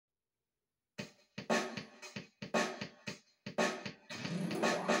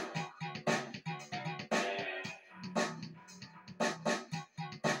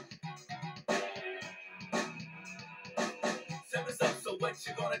what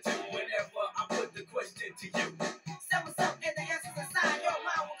you gonna do whenever I put the question to you? Say what's up and the answer's inside. Your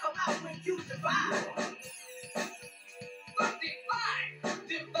mind will come out when you divide. 55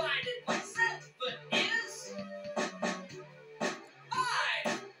 divided by 7 is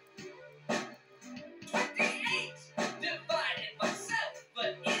 5. 28 divided by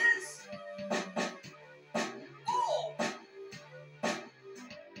 7 is 4.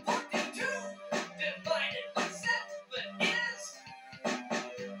 42 divided by 7 is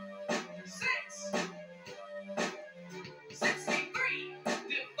 6.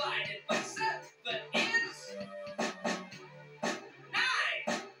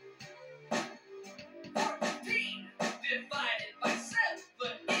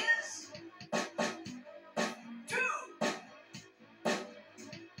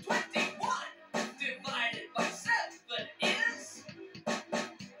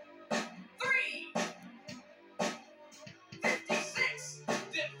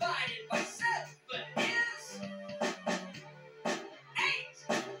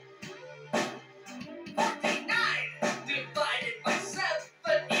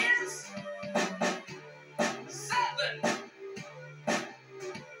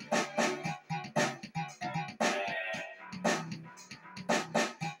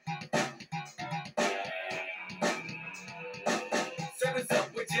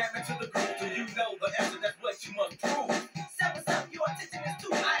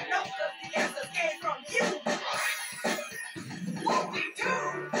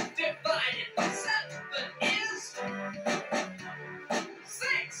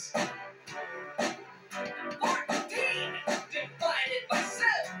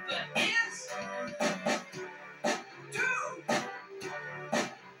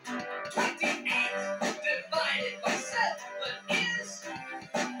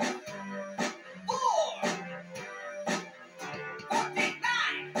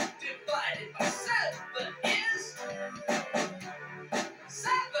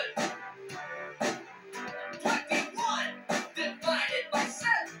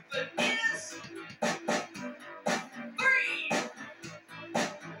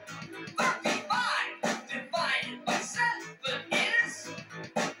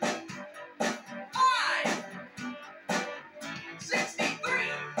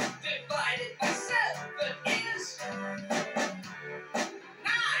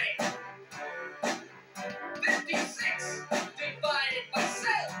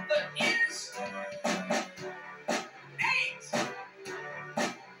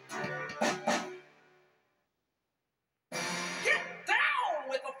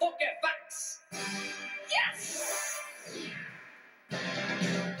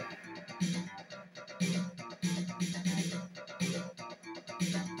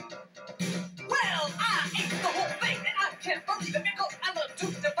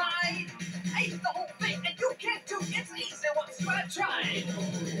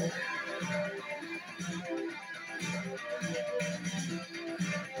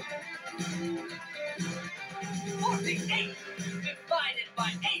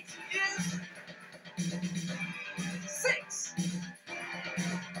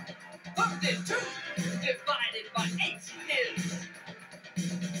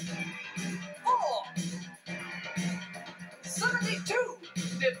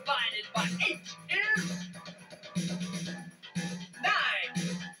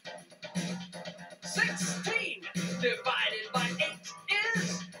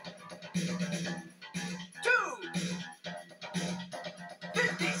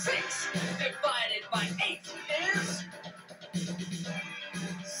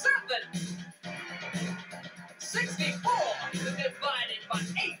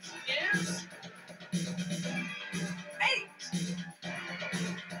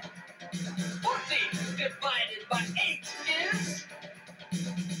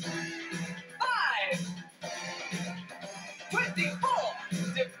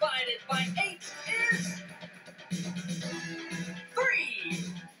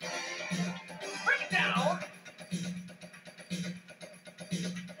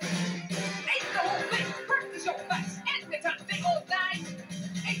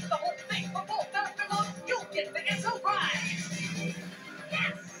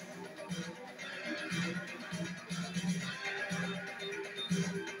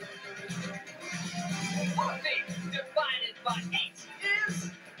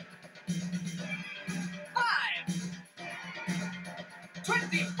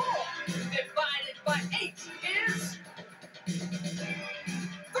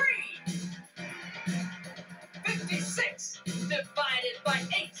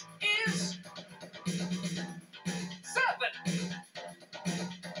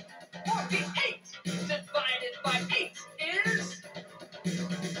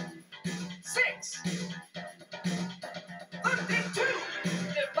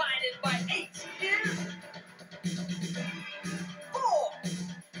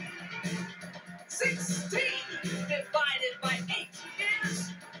 16 divided by 8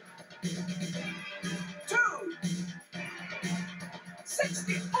 is 2,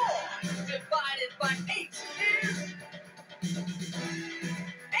 64 divided by 8 is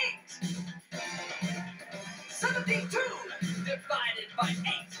 8. 72 divided by 8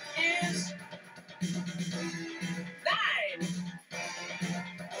 is 9.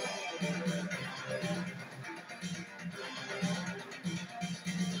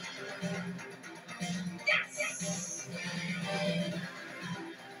 Yes!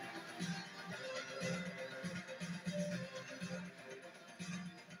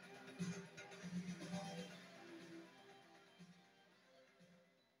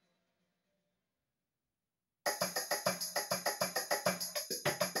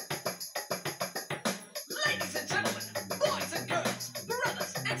 Ladies and gentlemen, boys and girls,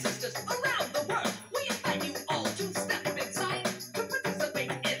 brothers and sisters around the world, we invite you all to step inside to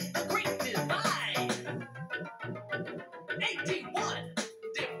participate in the great divide. 81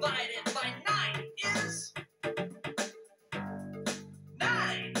 divided by 9 is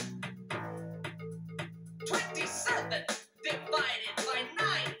 9. 27 divided by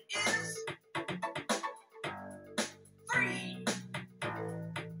 9 is 3.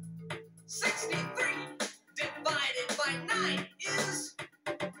 63 divided by 9 is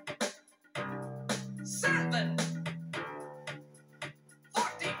 7.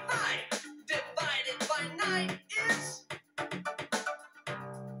 45 divided by 9 is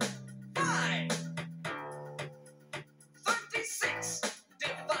 5. 36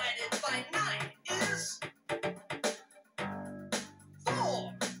 divided by 9 is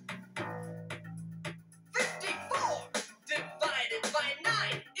 4. 54 divided by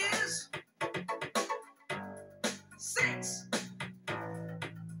 9 is 6.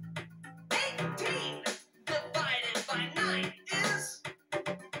 18 divided by 9 is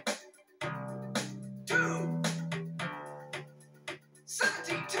 2.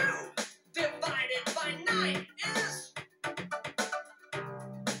 72 divided by 9 is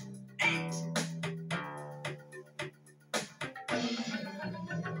 8.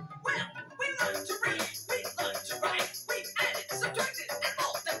 Well, we learned to read, we learned to write, we added, subtracted, and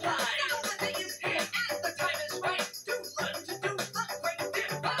multiplied. Now the day is here and the time is right to learn to do the great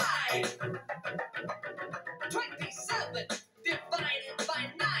divide. 27 divided by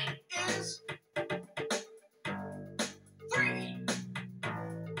 9 is 3.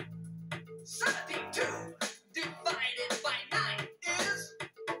 72 divided by 9 is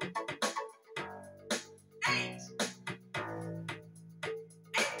 8.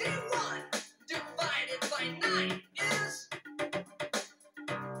 81 divided by 9 is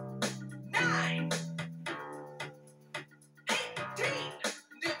 9. 18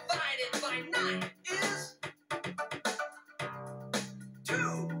 divided by 9 is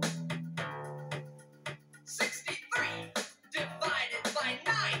 2. 63 divided by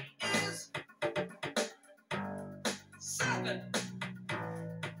 9 is 7.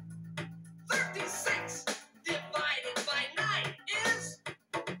 36 divided by 9 is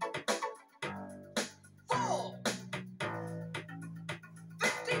 4.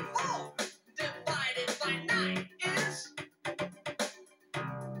 54 divided by 9 is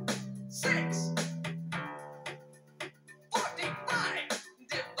 6. 45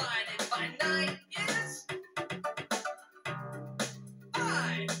 divided by 9 is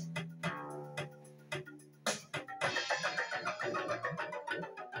 5.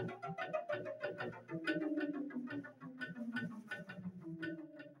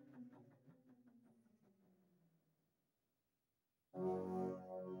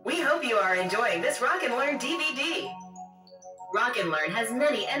 We hope you are enjoying this Rock and Learn DVD. Rock and Learn has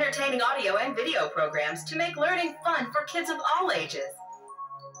many entertaining audio and video programs to make learning fun for kids of all ages.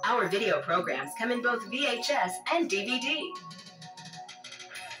 Our video programs come in both VHS and DVD.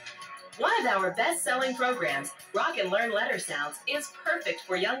 One of our best-selling programs, Rock and Learn Letter Sounds, is perfect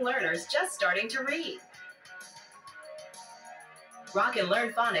for young learners just starting to read. Rock and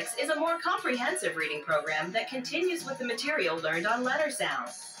Learn Phonics is a more comprehensive reading program that continues with the material learned on letter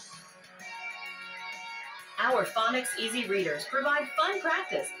sounds. Our Phonics Easy Readers provide fun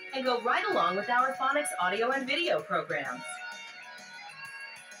practice and go right along with our Phonics audio and video programs.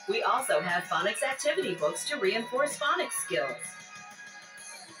 We also have Phonics activity books to reinforce phonics skills.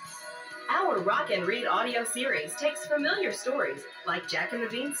 Our Rock and Read audio series takes familiar stories like Jack and the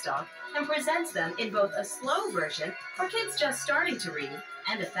Beanstalk and presents them in both a slow version for kids just starting to read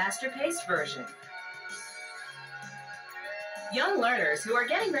and a faster-paced version. Young learners who are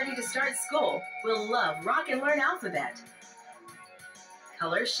getting ready to start school will love Rock and Learn Alphabet,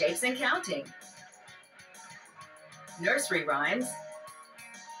 Colors, Shapes, and Counting, Nursery Rhymes,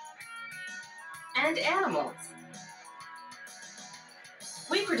 and animals.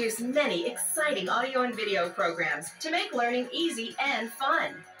 We produce many exciting audio and video programs to make learning easy and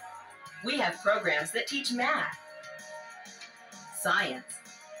fun. We have programs that teach math, science,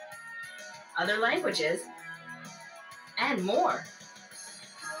 other languages, and more.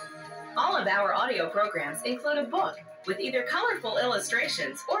 All of our audio programs include a book with either colorful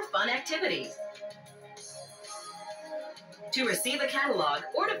illustrations or fun activities. To receive a catalog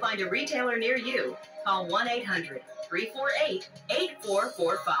or to find a retailer near you, call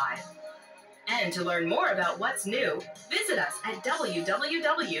 1-800-348-8445. And to learn more about what's new, visit us at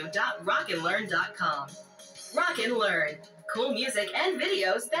www.rockandlearn.com. Rock and Learn, cool music and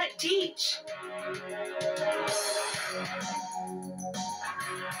videos that teach.